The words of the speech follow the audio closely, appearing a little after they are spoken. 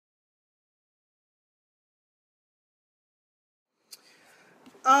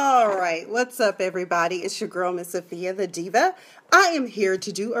All right, what's up, everybody? It's your girl, Miss Sophia the Diva. I am here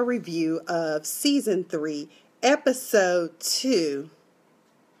to do a review of Season 3, Episode 2.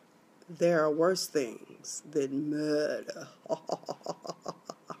 There are worse things than murder.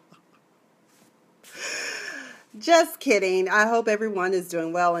 Just kidding. I hope everyone is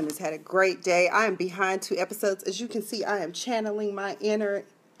doing well and has had a great day. I am behind 2 episodes. As you can see, I am channeling my inner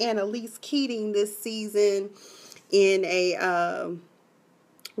Annalise Keating this season in a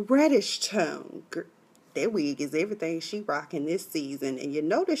reddish tone. That wig is everything she rocking this season. And you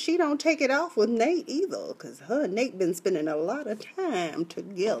notice she don't take it off with Nate either, because her and Nate been spending a lot of time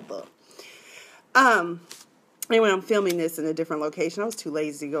together. Anyway, I'm filming this in a different location. I was too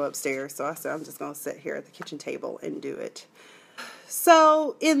lazy to go upstairs, so I said I'm just going to sit here at the kitchen table and do it.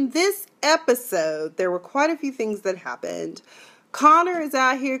 So in this episode, there were quite a few things that happened. Connor is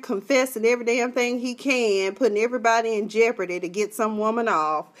out here confessing every damn thing he can, putting everybody in jeopardy to get some woman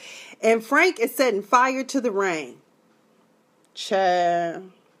off. And Frank is setting fire to the rain.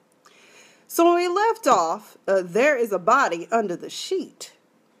 Child. So when we left off, there is a body under the sheet.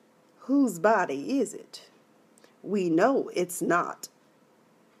 Whose body is it? We know it's not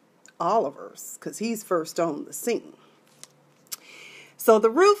Oliver's, because he's first on the scene. So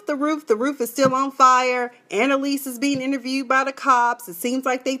the roof is still on fire. Annalise is being interviewed by the cops. It seems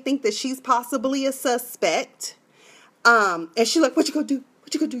like they think that she's possibly a suspect. And she's like, what you gonna do?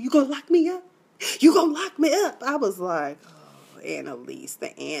 What you gonna do? You gonna lock me up? You gonna lock me up? I was like, oh, Annalise,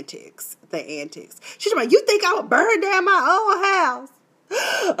 the antics. She's like, you think I would burn down my old house?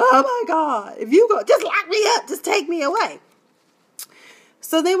 Oh my God. If you go, just lock me up. Just take me away.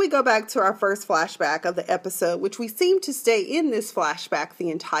 So then we go back to our first flashback of the episode, which we seem to stay in this flashback the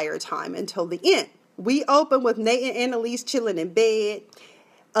entire time until the end. We open with Nate and Annalise chilling in bed.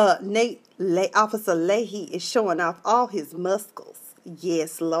 Officer Leahy is showing off all his muscles.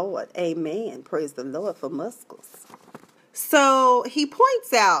 Yes, Lord. Amen. Praise the Lord for muscles. So he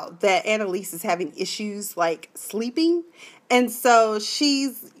points out that Annalise is having issues like sleeping. And so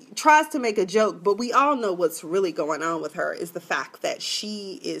she's tries to make a joke, but we all know what's really going on with her is the fact that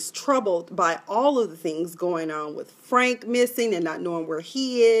she is troubled by all of the things going on with Frank missing and not knowing where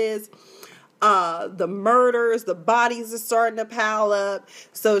he is. The murders, the bodies are starting to pile up.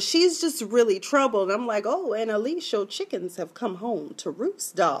 So she's just really troubled. I'm like, oh, Annalise, your chickens have come home to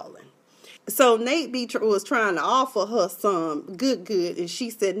roost, darling. So Nate was trying to offer her some good, and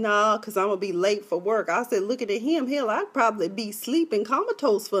she said, nah, because I'm going to be late for work. I said, looking at him, hell, I'd probably be sleeping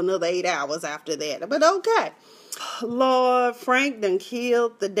comatose for another 8 hours after that. But okay. Lord, Frank done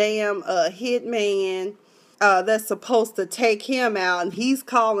killed the damn hitman that's supposed to take him out, and he's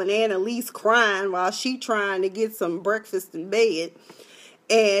calling Annalise crying while she trying to get some breakfast in bed.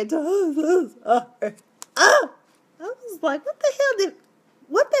 And I was like, what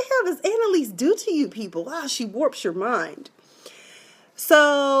the hell does Annalise do to you people? Wow, she warps your mind.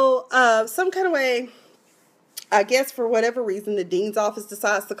 So, some kind of way, I guess for whatever reason, the dean's office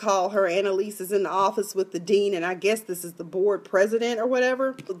decides to call her. Annalise is in the office with the dean, and I guess this is the board president or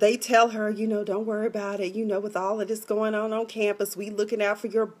whatever. They tell her, don't worry about it. With all of this going on campus, we looking out for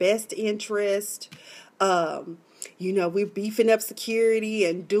your best interest. We're beefing up security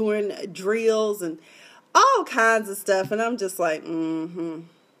and doing drills and all kinds of stuff. And I'm just like,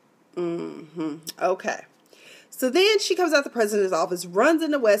 okay. So then she comes out the president's office, runs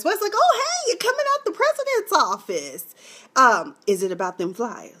into West. West's like, oh, hey, you're coming out the president's office. Is it about them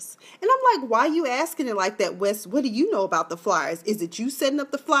flyers? And I'm like, why are you asking it like that, West? What do you know about the flyers? Is it you setting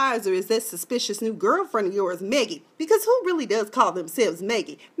up the flyers, or is that suspicious new girlfriend of yours, Maggie? Because who really does call themselves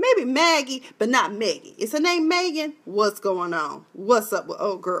Maggie? Maybe Maggie, but not Maggie. Is her name Megan? What's going on? What's up with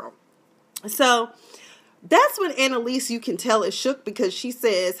old girl? So that's when Annalise, you can tell, is shook, because she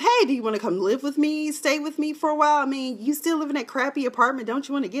says, hey, do you want to come live with me, stay with me for a while? I mean, you still live in that crappy apartment. Don't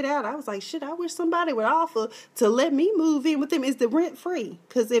you want to get out? I was like, shit, I wish somebody would offer to let me move in with them. Is the rent free?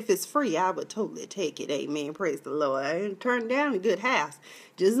 Because if it's free, I would totally take it. Amen. Praise the Lord. I ain't turned down a good house.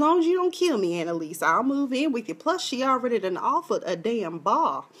 Just as long as you don't kill me, Annalise, I'll move in with you. Plus, she already done offered a damn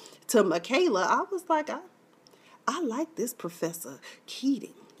bar to Michaela. I was like, I like this Professor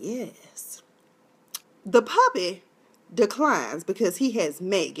Keating. Yes. The puppy declines because he has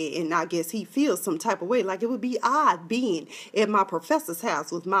Maggie, and I guess he feels some type of way, like it would be odd being at my professor's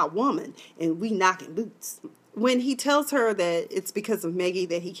house with my woman and we knocking boots. When he tells her that it's because of Maggie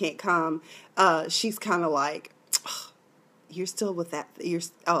that he can't come, she's kind of like, you're still with that.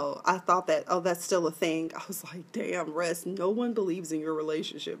 I thought that, that's still a thing. I was like, damn, Russ, no one believes in your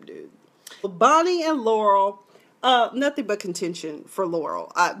relationship, dude. Bonnie and Laurel Nothing but contention for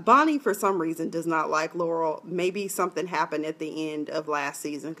Laurel. Bonnie, for some reason, does not like Laurel. Maybe something happened at the end of last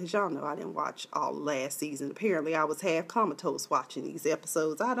season, because y'all know I didn't watch all last season. Apparently, I was half comatose watching these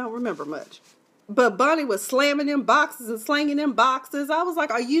episodes. I don't remember much. But Bonnie was slamming them boxes and slinging them boxes. I was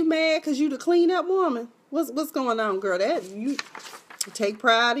like, are you mad because you the clean-up woman? What's going on, girl? That you take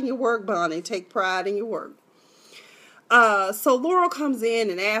pride in your work, Bonnie. Take pride in your work. So Laurel comes in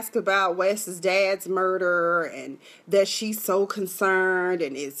and asks about Wes's dad's murder and that she's so concerned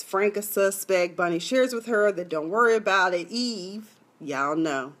and is Frank a suspect. Bunny shares with her that don't worry about it. Eve, y'all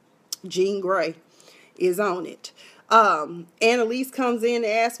know, Jean Grey is on it. Annalise comes in and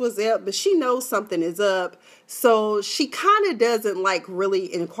asks what's up, but she knows something is up. So she kind of doesn't like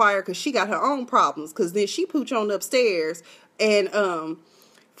really inquire because she got her own problems, because then she pooch on upstairs and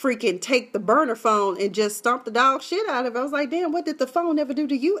freaking take the burner phone and just stomp the dog shit out of it. I was like, damn, what did the phone ever do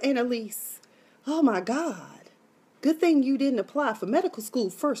to you, Annalise? Oh my God. Good thing you didn't apply for medical school.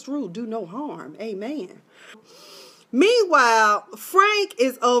 First rule, do no harm. Amen. Meanwhile, Frank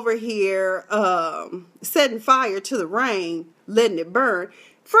is over here setting fire to the rain, letting it burn.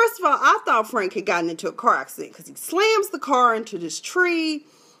 First of all, I thought Frank had gotten into a car accident because he slams the car into this tree.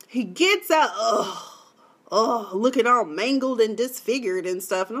 He gets out, looking all mangled and disfigured and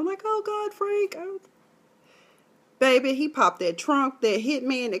stuff. And I'm like, oh, God, Frank. Baby, he popped that trunk. That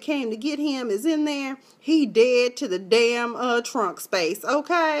hitman that came to get him is in there. He dead to the damn trunk space,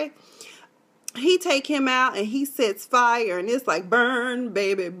 okay? He take him out and he sets fire. And it's like, burn,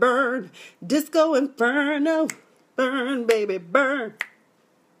 baby, burn. Disco Inferno. Burn, baby, burn.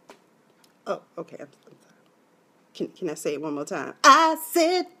 Oh, okay, I'm sorry. Can I say it one more time? I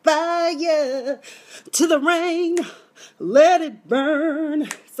set fire to the rain, let it burn.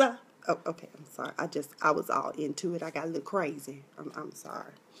 So, oh, okay, I'm sorry. I was all into it. I got a little crazy. I'm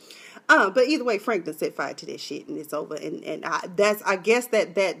sorry. But either way, Frank done set fire to that shit and it's over. And I guess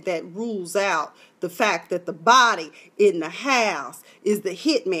that rules out the fact that the body in the house is the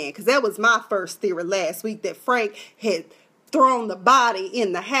hitman. Because that was my first theory last week, that Frank had thrown the body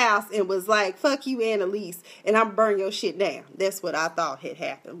in the house and was like, fuck you, Annalise, and I'm burn your shit down. That's what I thought had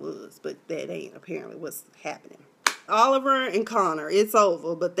happened was, but that ain't apparently what's happening. Oliver and Connor, it's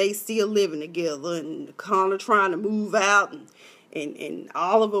over, but they still living together, and Connor trying to move out, and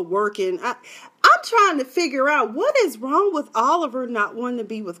Oliver working. I'm trying to figure out what is wrong with Oliver not wanting to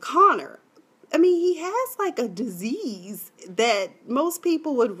be with Connor. I mean, he has like a disease that most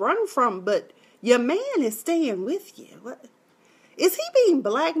people would run from, but your man is staying with you. What? Is he being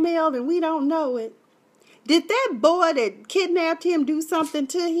blackmailed and we don't know it? Did that boy that kidnapped him do something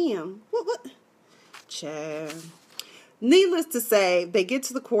to him? What? Child. Needless to say, they get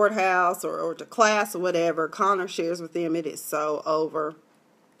to the courthouse or to class or whatever. Connor shares with them it is so over.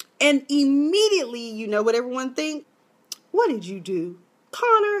 And immediately, you know what everyone thinks? What did you do?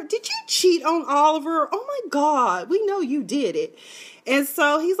 Connor, did you cheat on Oliver? Oh my God, we know you did it. And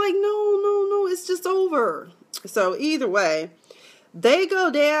so he's like, no, it's just over. So either way, they go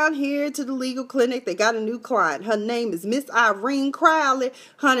down here to the legal clinic. They got a new client. Her name is Miss Irene Crowley.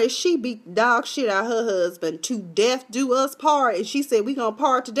 Honey, she beat the dog shit out of her husband. To death do us part. And she said, we gonna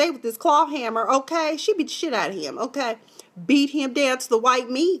part today with this claw hammer, okay? She beat the shit out of him, okay? Beat him down to the white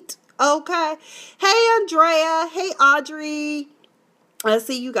meat, okay? Hey, Andrea. Hey, Audrey. I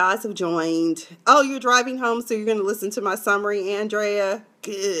see you guys have joined. Oh, you're driving home, so you're going to listen to my summary, Andrea?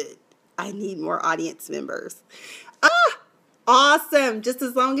 Good. I need more audience members. Awesome. Just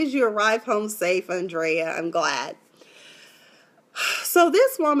as long as you arrive home safe, Andrea. I'm glad. So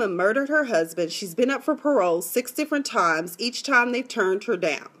this woman murdered her husband. She's been up for parole 6 different times. Each time they've turned her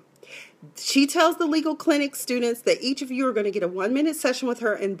down. She tells the legal clinic students that each of you are going to get a 1-minute session with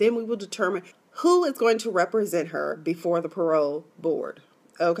her, and then we will determine who is going to represent her before the parole board.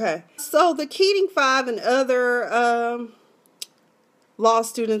 Okay. So the Keating Five and other law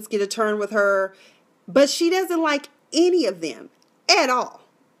students get a turn with her, but she doesn't like any of them at all.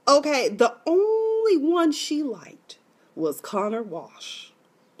 Okay. The only one she liked was Connor Walsh,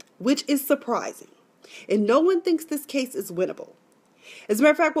 which is surprising. And no one thinks this case is winnable. As a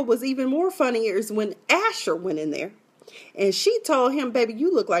matter of fact, what was even more funny is when Asher went in there and she told him, baby,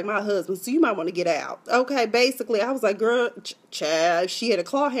 you look like my husband, so you might want to get out. Okay, basically, I was like, girl, child, if she had a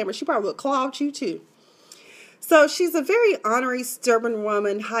claw hammer, she probably would have clawed you too. So she's a very ornery, stubborn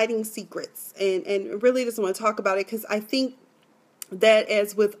woman hiding secrets and really doesn't want to talk about it, because I think that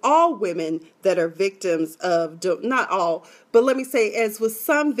as with all women that are victims of, not all, but let me say, as with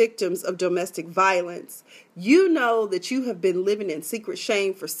some victims of domestic violence, you know that you have been living in secret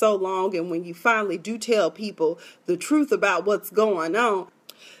shame for so long, and when you finally do tell people the truth about what's going on,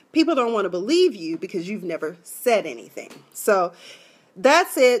 people don't want to believe you because you've never said anything. So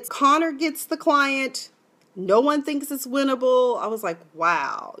that's it. Connor gets the client. No one thinks it's winnable. I was like,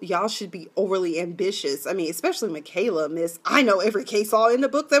 wow, y'all should be overly ambitious. I mean, especially Michaela, Miss, I know every case law in the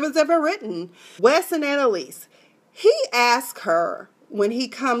book that was ever written. Wes and Annalise. He asked her when he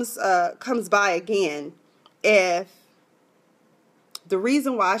comes by again if the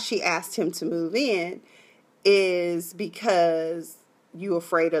reason why she asked him to move in is because you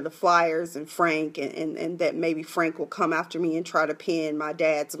afraid of the Flyers and Frank, and that maybe Frank will come after me and try to pin my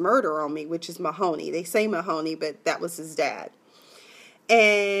dad's murder on me, which is Mahoney. They say Mahoney, but that was his dad.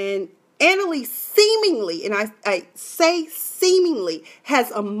 And Annalise seemingly, and I say seemingly, has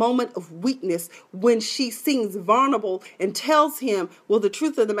a moment of weakness when she seems vulnerable and tells him, well, the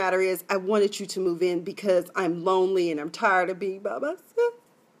truth of the matter is I wanted you to move in because I'm lonely and I'm tired of being by myself.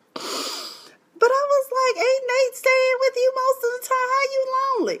 But I was like, ain't Nate staying with you most of the time? How you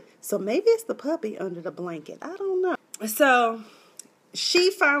lonely? So maybe it's the puppy under the blanket. I don't know. So she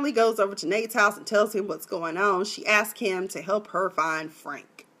finally goes over to Nate's house and tells him what's going on. She asks him to help her find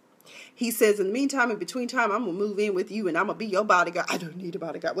Frank. He says, in the meantime, in between time, I'm going to move in with you and I'm going to be your bodyguard. I don't need a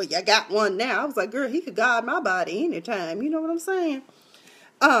bodyguard. Well, I got one now. I was like, girl, he could guard my body anytime. You know what I'm saying?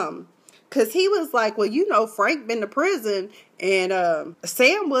 Because he was like, well, you know, Frank been to prison and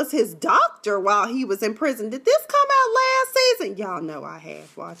Sam was his doctor while he was in prison. Did this come out last season? Y'all know I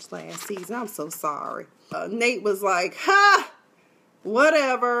have watched last season. I'm so sorry. Nate was like, ha,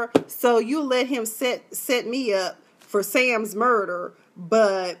 whatever. So you let him set me up for Sam's murder,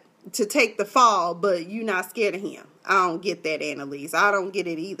 but to take the fall, but you not scared of him. I don't get that, Annalise. I don't get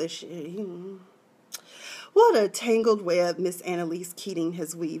it either. What a tangled web Miss Annalise Keating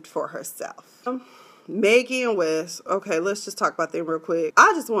has weaved for herself. Maggie and Wes. Okay, let's just talk about them real quick.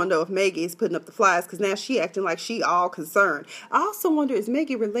 I just want to know if Maggie is putting up the flies because now she acting like she all concerned. I also wonder, is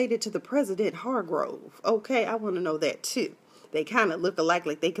Maggie related to the President Hargrove? Okay, I want to know that too. They kind of look alike,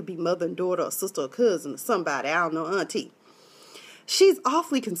 like they could be mother and daughter or sister or cousin or somebody. I don't know, auntie. She's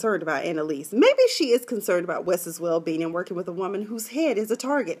awfully concerned about Annalise. Maybe she is concerned about Wes's well-being and working with a woman whose head is a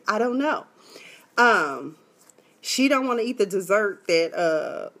target. I don't know. She don't want to eat the dessert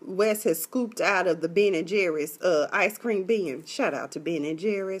that Wes has scooped out of the Ben & Jerry's ice cream bin. Shout out to Ben &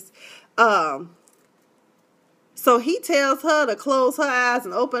 Jerry's. So he tells her to close her eyes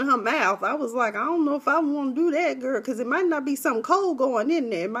and open her mouth. I was like, I don't know if I want to do that, girl, because it might not be something cold going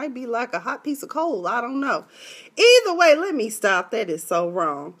in there. It might be like a hot piece of coal. I don't know. Either way, let me stop. That is so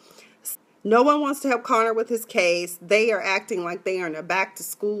wrong. No one wants to help Connor with his case. They are acting like they are in a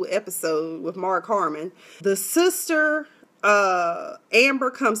back-to-school episode with Mark Harmon. The sister, Amber,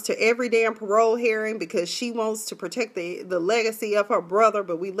 comes to every damn parole hearing because she wants to protect the legacy of her brother,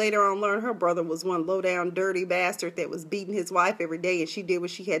 but we later on learn her brother was one low-down, dirty bastard that was beating his wife every day, and she did what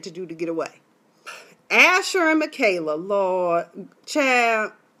she had to do to get away. Asher and Michaela, Lord,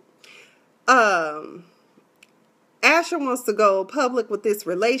 child, Asher wants to go public with this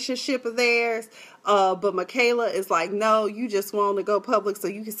relationship of theirs, but Michaela is like, no, you just want to go public so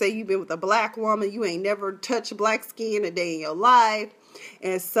you can say you've been with a black woman. You ain't never touched black skin a day in your life.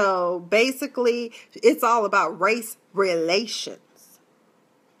 And so basically, it's all about race relations.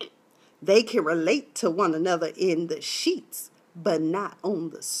 They can relate to one another in the sheets, but not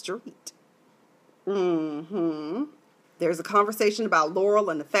on the street. There's a conversation about Laurel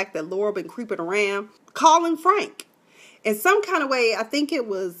and the fact that Laurel been creeping around, calling Frank. In some kind of way, I think it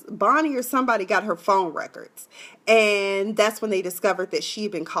was Bonnie or somebody got her phone records. And that's when they discovered that she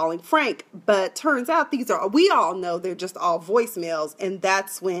had been calling Frank. But turns out we all know they're just all voicemails. And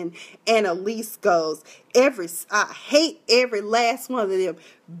that's when Annalise goes, I hate every last one of them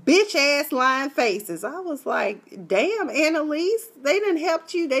bitch ass lying faces. I was like, damn, Annalise, they done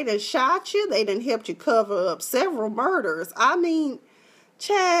helped you. They done shot you. They done helped you cover up several murders. I mean,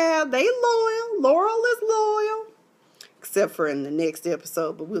 child, they loyal. Laurel is loyal. Except for in the next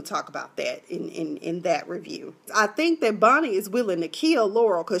episode, but we'll talk about that in that review. I think that Bonnie is willing to kill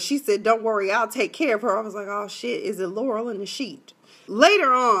Laurel because she said, don't worry, I'll take care of her. I was like, oh shit, is it Laurel in the sheet?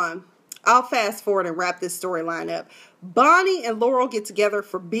 Later on, I'll fast forward and wrap this storyline up. Bonnie and Laurel get together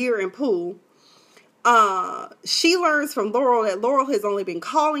for beer and pool. She learns from Laurel that Laurel has only been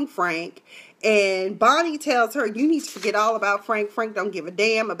calling Frank, and Bonnie tells her, you need to forget all about Frank. Frank don't give a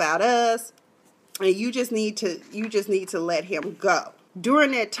damn about us. And you just need to let him go.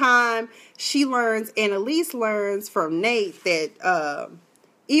 During that time, Annalise learns from Nate that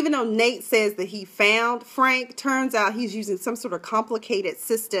even though Nate says that he found Frank, turns out he's using some sort of complicated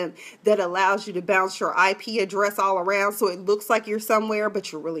system that allows you to bounce your IP address all around so it looks like you're somewhere,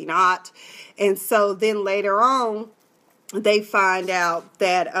 but you're really not. And so then later on, they find out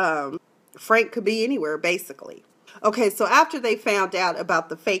that Frank could be anywhere, basically. Okay, so after they found out about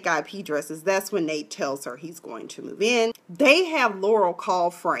the fake IP addresses, that's when Nate tells her he's going to move in. They have Laurel call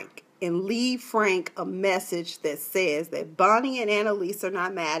Frank and leave Frank a message that says that Bonnie and Annalise are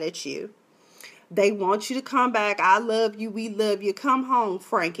not mad at you. They want you to come back. I love you. We love you. Come home,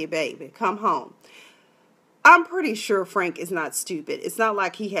 Frankie, baby. Come home. I'm pretty sure Frank is not stupid. It's not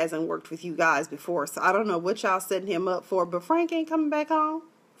like he hasn't worked with you guys before, so I don't know what y'all setting him up for, but Frank ain't coming back home.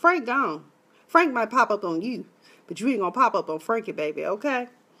 Frank gone. Frank might pop up on you, but you ain't gonna pop up on Frankie, baby, okay?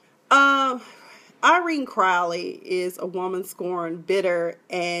 Irene Crowley is a woman scorned, bitter,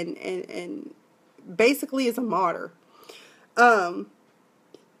 and basically is a martyr.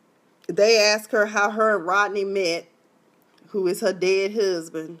 They ask her how her and Rodney met, who is her dead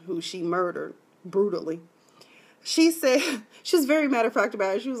husband, who she murdered brutally. She said, she was very matter of fact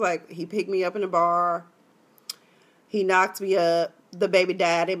about it. She was like, he picked me up in a bar. He knocked me up. The baby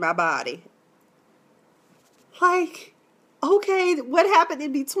died in my body. Like, okay, what happened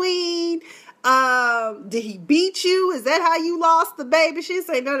in between? Did he beat you? Is that how you lost the baby? She didn't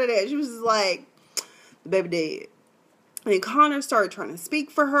say none of that. She was just like, the baby dead. And Connor started trying to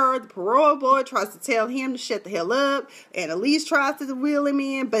speak for her. The parole board tries to tell him to shut the hell up. Annalise tries to wheel him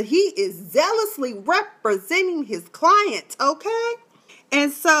in. But he is zealously representing his client, okay?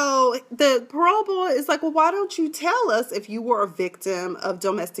 And so the parole board is like, well, why don't you tell us if you were a victim of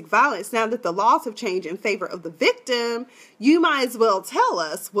domestic violence? Now that the laws have changed in favor of the victim, you might as well tell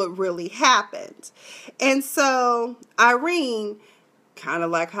us what really happened. And so Irene, kind of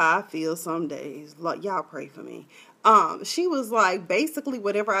like how I feel some days, like, y'all pray for me. She was like, basically,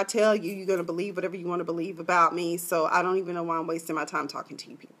 whatever I tell you, you're going to believe whatever you want to believe about me. So I don't even know why I'm wasting my time talking to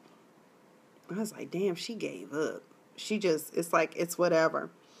you people. I was like, damn, she gave up. She just, it's like, it's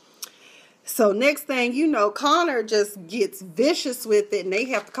whatever. So next thing you know, Connor just gets vicious with it and they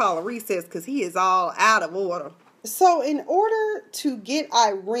have to call a recess because he is all out of order. So in order to get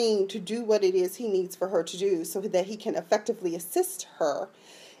Irene to do what it is he needs for her to do so that he can effectively assist her,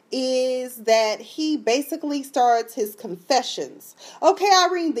 is that he basically starts his confessions. Okay,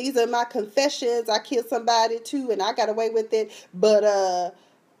 Irene, these are my confessions. I killed somebody too and I got away with it. But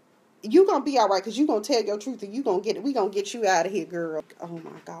you gonna be all right because you gonna tell your truth and we gonna get you out of here, girl. Oh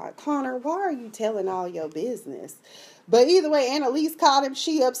my God, Connor, why are you telling all your business? But either way, Annalise caught him.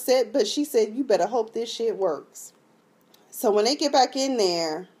 She upset, but she said, you better hope this shit works. So when they get back in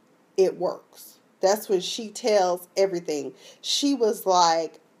there, it works. That's when she tells everything. She was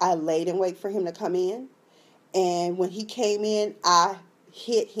like, I laid in wait for him to come in. And when he came in, I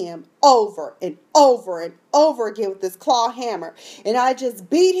hit him over and over and over again with this claw hammer. And I just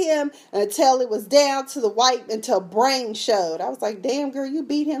beat him until it was down to the white, until brain showed. I was like, damn, girl, you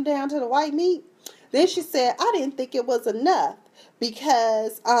beat him down to the white meat? Then she said, I didn't think it was enough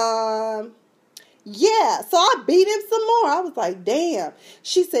because, yeah, so I beat him some more. I was like, damn.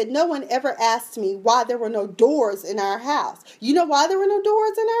 She said, no one ever asked me why there were no doors in our house. You know why there were no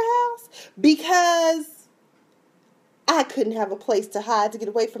doors in our house? Because I couldn't have a place to hide to get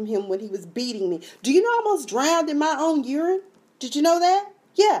away from him when he was beating me. Do you know I almost drowned in my own urine? Did you know that?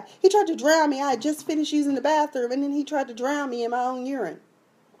 Yeah, he tried to drown me. I had just finished using the bathroom, and then he tried to drown me in my own urine.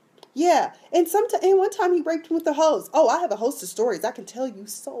 Yeah, and one time he raped me with a hose. Oh, I have a host of stories. I can tell you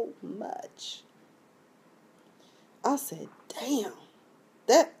so much. I said, damn,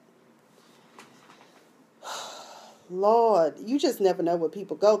 that, Lord, you just never know what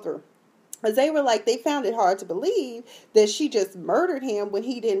people go through. Because they were like, they found it hard to believe that she just murdered him when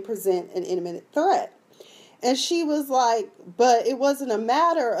he didn't present an imminent threat. And she was like, but it wasn't a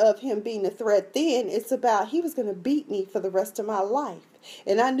matter of him being a threat then. It's about he was going to beat me for the rest of my life.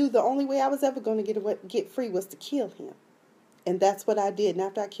 And I knew the only way I was ever going to get free was to kill him. And that's what I did. And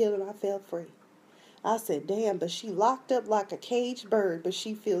after I killed him, I felt free. I said, damn, but she locked up like a caged bird, but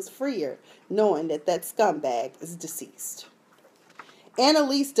she feels freer knowing that that scumbag is deceased.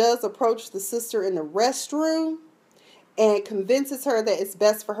 Annalise does approach the sister in the restroom and convinces her that it's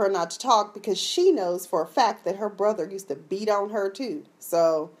best for her not to talk because she knows for a fact that her brother used to beat on her too.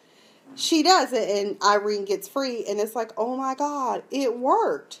 So she does it and Irene gets free and it's like, oh my God, it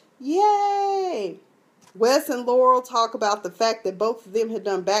worked. Yay! Wes and Laurel talk about the fact that both of them had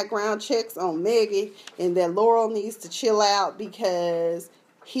done background checks on Maggie and that Laurel needs to chill out because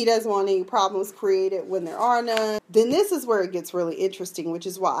he doesn't want any problems created when there are none. Then this is where it gets really interesting, which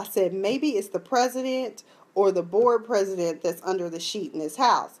is why I said maybe it's the president or the board president that's under the sheet in this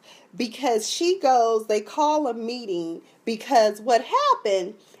house. Because they call a meeting because what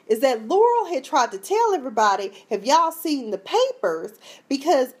happened is that Laurel had tried to tell everybody, have y'all seen the papers?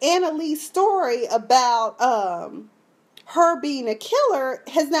 Because Annalise's story about her being a killer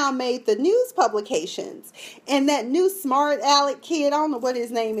has now made the news publications. And that new smart aleck kid, I don't know what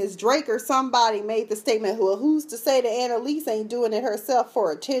his name is, Drake or somebody, made the statement, well, who's to say that Annalise ain't doing it herself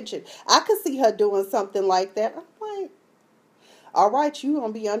for attention? I could see her doing something like that. I'm like, all right, you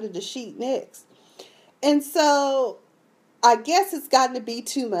gonna be under the sheet next. And so I guess it's gotten to be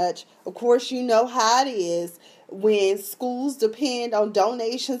too much. Of course, you know how it is. When schools depend on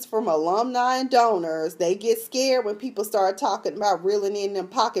donations from alumni and donors, they get scared when people start talking about reeling in them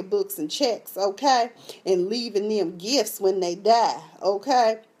pocketbooks and checks, okay? And leaving them gifts when they die,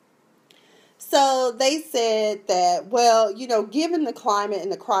 okay? So they said that, well, you know, given the climate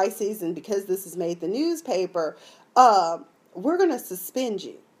and the crises, and because this has made the newspaper, we're going to suspend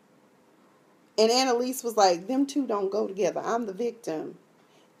you. And Annalise was like, them two don't go together. I'm the victim.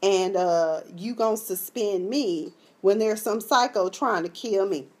 And you gonna suspend me when there's some psycho trying to kill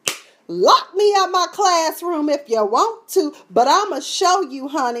me. Lock me out my classroom if you want to, but I'ma show you,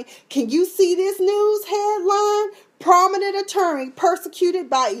 honey. Can you see this news headline? Prominent attorney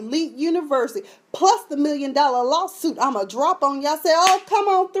persecuted by elite university, plus the $1 million lawsuit I'ma drop on y'all. Say, oh, come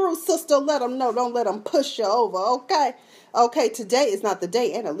on through, sister. Let them know. Don't let them push you over, okay? Okay, today is not the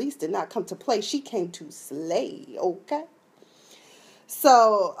day. Annalise did not come to play. She came to slay, okay?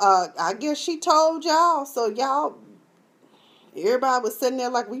 So, I guess she told y'all. So, y'all, everybody was sitting there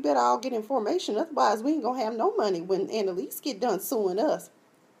like, we better all get information. Otherwise, we ain't going to have no money when Annalise get done suing us.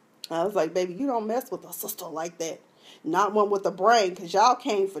 I was like, baby, you don't mess with a sister like that. Not one with a brain, because y'all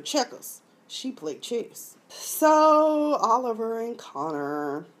came for checkers. She played chess. So, Oliver and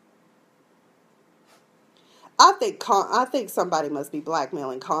Connor. I think somebody must be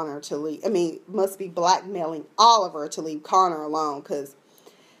blackmailing Connor to leave. Must be blackmailing Oliver to leave Connor alone, because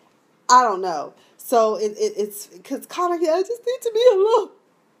I don't know. So it's because Connor, I just need to be alone.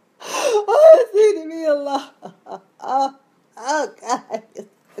 I just need to be alone. Oh God.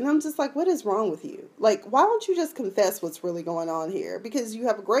 And I'm just like, what is wrong with you? Like, why don't you just confess what's really going on here? Because you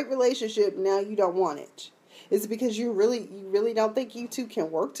have a great relationship, now you don't want it. Is it because you really don't think you two can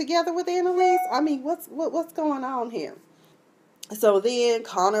work together with Annalise? I mean, what's going on here? So then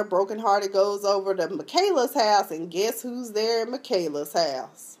Connor, brokenhearted, goes over to Michaela's house, and guess who's there at Michaela's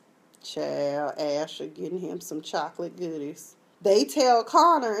house? Child, Asher getting him some chocolate goodies. They tell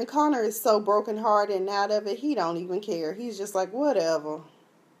Connor, and Connor is so brokenhearted and out of it, he don't even care. He's just like, whatever.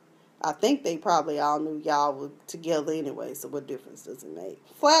 I think they probably all knew y'all were together anyway, so what difference does it make?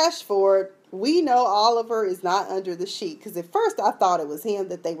 Flash forward, we know Oliver is not under the sheet, because at first I thought it was him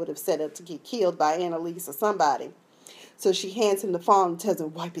that they would have set up to get killed by Annalise or somebody. So she hands him the phone and tells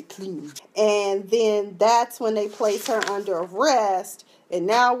him, wipe it clean. And then that's when they place her under arrest, and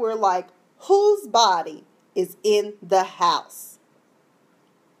now we're like, whose body is in the house?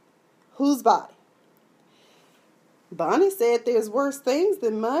 Whose body? Bonnie said there's worse things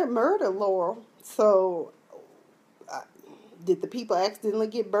than murder, Laurel. So, did the people accidentally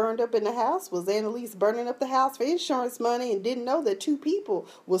get burned up in the house? Was Annalise burning up the house for insurance money and didn't know that two people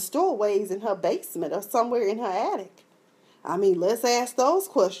were stowaways in her basement or somewhere in her attic? I mean, let's ask those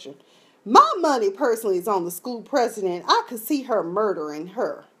questions. My money personally is on the school president. I could see her murdering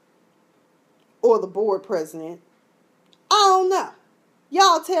her. Or the board president. I don't know.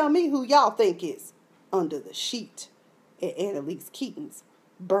 Y'all tell me who y'all think is under the sheet at Annalise Keaton's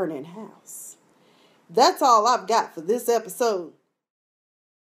burning house. That's all I've got for this episode.